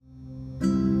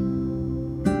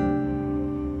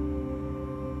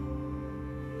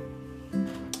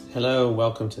Hello,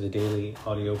 welcome to the Daily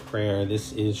Audio Prayer.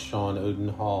 This is Sean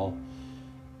Odenhall.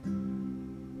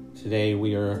 Today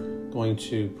we are going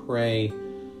to pray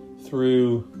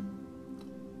through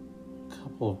a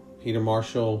couple of Peter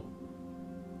Marshall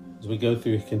as we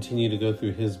continue to go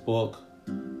through his book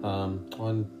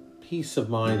on peace of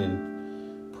mind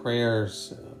and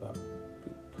prayers about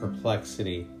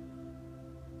perplexity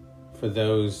for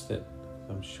those that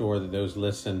I'm sure that those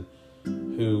listen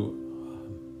who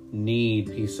need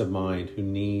peace of mind, who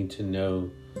need to know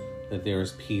that there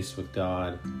is peace with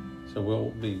God. So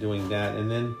we'll be doing that. And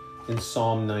then in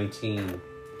Psalm 19,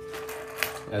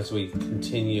 as we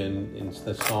continue in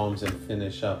the Psalms and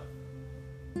finish up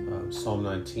Psalm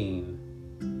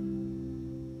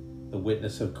 19, the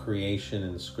witness of creation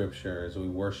in Scripture, as we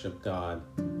worship God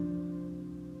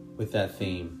with that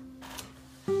theme.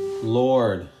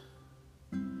 Lord,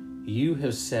 you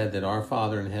have said that our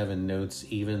Father in heaven notes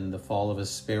even the fall of a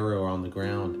sparrow on the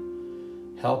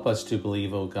ground. Help us to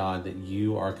believe, O God, that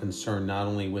you are concerned not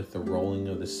only with the rolling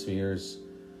of the spheres,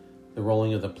 the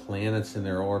rolling of the planets in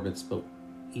their orbits, but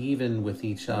even with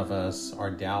each of us,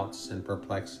 our doubts and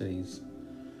perplexities.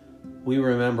 We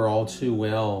remember all too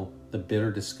well the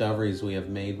bitter discoveries we have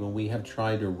made when we have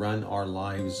tried to run our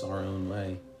lives our own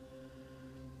way,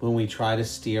 when we try to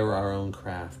steer our own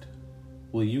craft.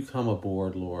 Will you come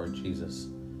aboard, Lord Jesus?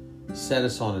 Set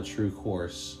us on a true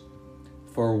course,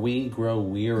 for we grow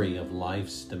weary of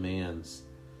life's demands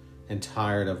and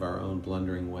tired of our own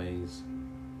blundering ways.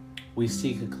 We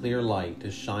seek a clear light to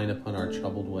shine upon our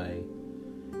troubled way,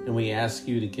 and we ask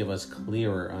you to give us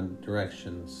clearer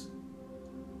directions.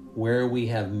 Where we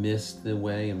have missed the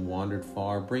way and wandered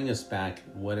far, bring us back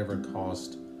at whatever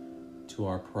cost to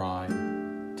our pride.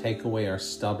 Take away our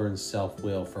stubborn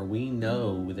self-will, for we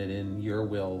know that in your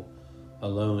will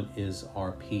alone is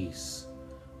our peace.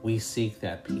 We seek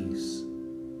that peace.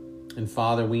 And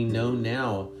Father, we know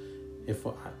now, if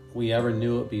we ever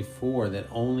knew it before, that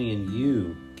only in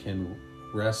you can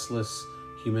restless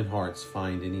human hearts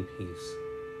find any peace.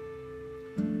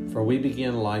 For we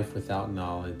begin life without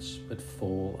knowledge, but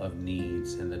full of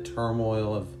needs, and the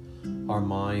turmoil of our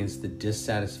minds, the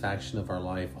dissatisfaction of our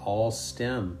life, all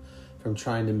stem from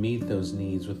trying to meet those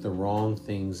needs with the wrong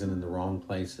things and in the wrong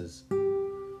places.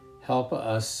 Help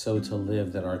us so to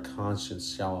live that our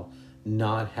conscience shall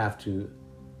not have to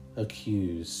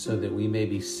accuse, so that we may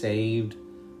be saved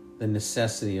the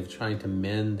necessity of trying to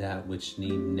mend that which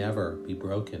need never be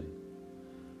broken.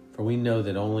 For we know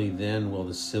that only then will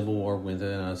the civil war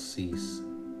within us cease.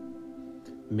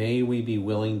 May we be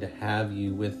willing to have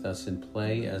you with us in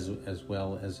play as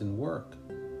well as in work,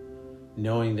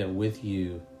 knowing that with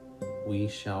you we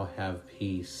shall have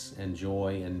peace and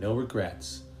joy and no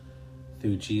regrets,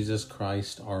 through Jesus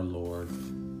Christ our Lord.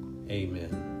 Amen.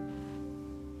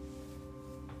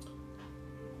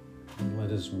 And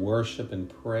let us worship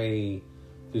and pray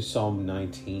through Psalm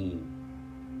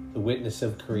 19, the witness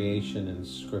of creation in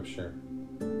Scripture.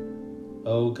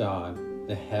 O God,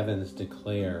 the heavens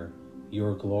declare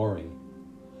your glory,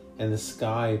 and the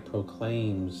sky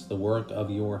proclaims the work of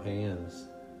your hands.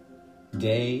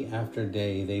 Day after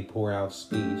day they pour out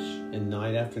speech, and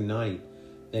night after night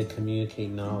they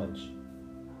communicate knowledge.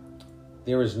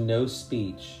 There is no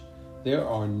speech, there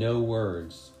are no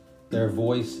words, their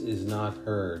voice is not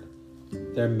heard.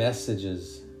 Their message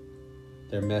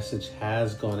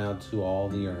has gone out to all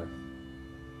the earth,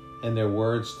 and their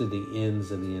words to the ends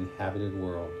of the inhabited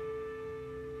world.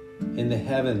 In the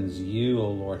heavens you, O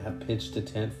Lord, have pitched a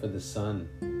tent for the sun.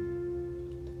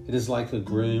 It is like a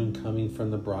groom coming from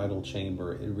the bridal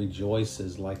chamber. It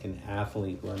rejoices like an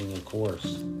athlete running a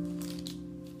course.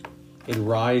 It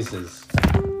rises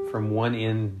from one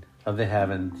end of the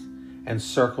heavens and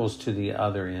circles to the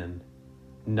other end.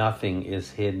 Nothing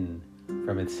is hidden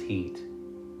from its heat.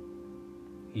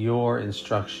 Your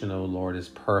instruction, O Lord, is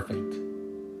perfect.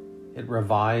 It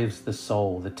revives the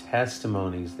soul. The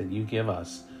testimonies that you give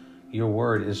us, your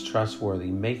word is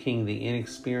trustworthy, making the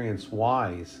inexperienced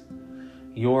wise.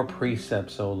 Your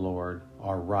precepts, O Lord,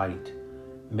 are right,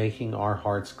 making our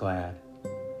hearts glad.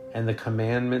 And the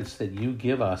commandments that you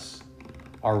give us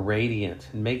are radiant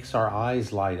and makes our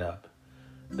eyes light up.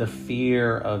 The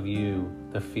fear of you,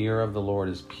 the fear of the Lord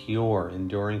is pure,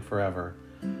 enduring forever.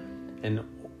 And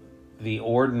the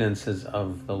ordinances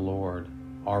of the Lord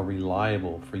are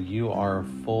reliable, for you are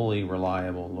fully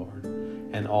reliable, Lord,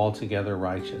 and altogether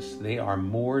righteous. They are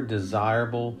more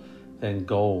desirable than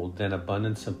gold, than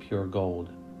abundance of pure gold,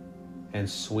 and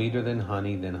sweeter than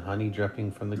honey dripping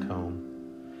from the comb.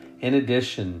 In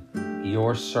addition,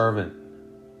 your servant,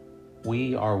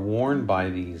 we are warned by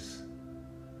these.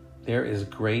 There is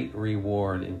great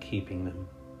reward in keeping them.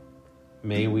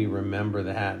 May we remember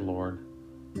that, Lord,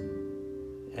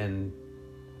 and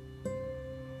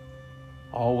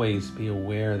always be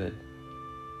aware that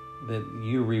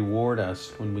you reward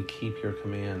us when we keep your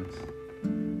commands,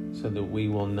 so that we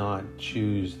will not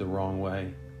choose the wrong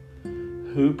way.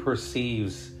 Who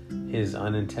perceives his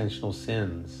unintentional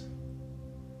sins?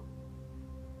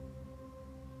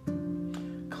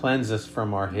 Cleanse us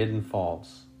from our hidden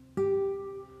faults.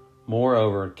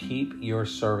 Moreover, keep your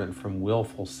servant from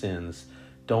willful sins.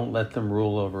 Don't let them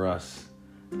rule over us.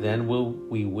 Then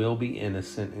we will be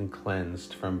innocent and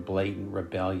cleansed from blatant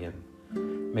rebellion.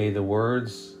 May the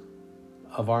words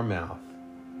of our mouth,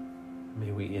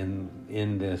 may we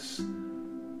in this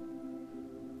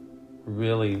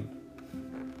really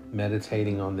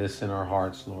meditating on this in our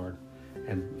hearts, Lord,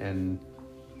 and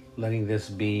letting this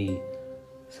be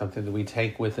something that we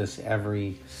take with us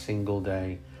every single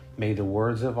day. May the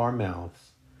words of our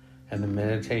mouths and the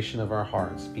meditation of our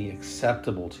hearts be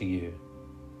acceptable to you.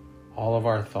 All of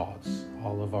our thoughts,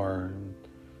 all of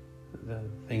the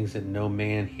things that no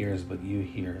man hears but you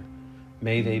hear,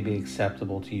 may they be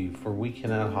acceptable to you, for we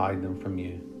cannot hide them from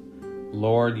you.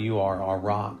 Lord, you are our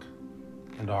rock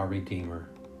and our Redeemer,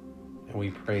 and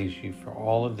we praise you for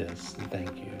all of this, and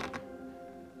thank you.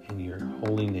 In your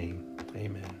holy name,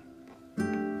 amen.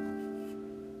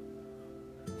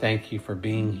 Thank you for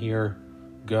being here.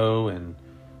 Go and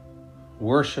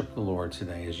worship the Lord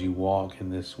today as you walk in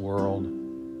this world,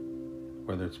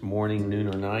 whether it's morning,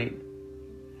 noon, or night.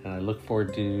 And I look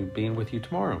forward to being with you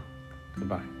tomorrow.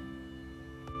 Goodbye.